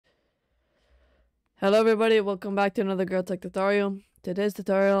Hello everybody, welcome back to another Girl Tech tutorial. Today's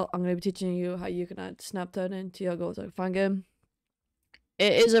tutorial, I'm going to be teaching you how you can add Snaptown into your Girl Tech fan game.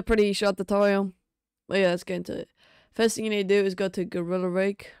 It is a pretty short tutorial, but yeah, let's get into it. First thing you need to do is go to Gorilla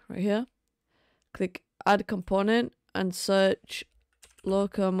Rig right here. Click Add Component and search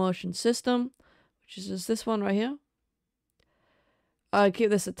Locomotion System, which is just this one right here.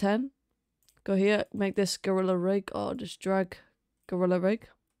 Keep this at 10. Go here, make this Gorilla Rig, or just drag Gorilla Rig.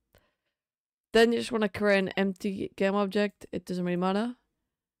 Then you just want to create an empty game object. It doesn't really matter.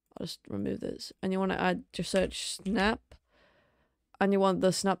 I'll just remove this. And you want to add, just search Snap. And you want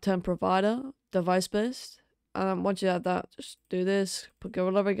the Snaptown provider, device based. And once you add that, just do this. Put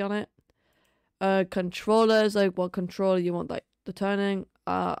Gorilla Rig on it. Controllers, like what controller you want, like the turning.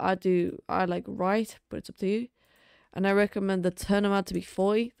 I like right, but it's up to you. And I recommend the turn amount to be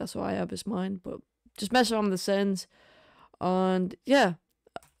 40. That's what I have as mine. But just mess around with the settings. And yeah.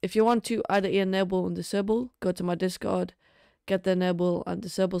 If you want to add enable and disable, go to my Discord, get the enable and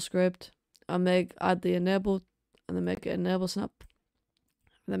disable script, and add the enable, and then make it enable snap,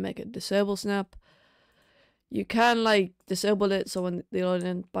 and then make it disable snap. You can like disable it so when they load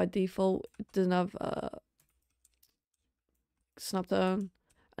in by default, it doesn't have Snaptown.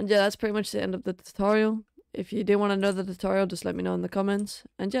 And yeah, that's pretty much the end of the tutorial. If you do want another tutorial, just let me know in the comments.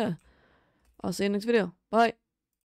 And yeah, I'll see you next video. Bye.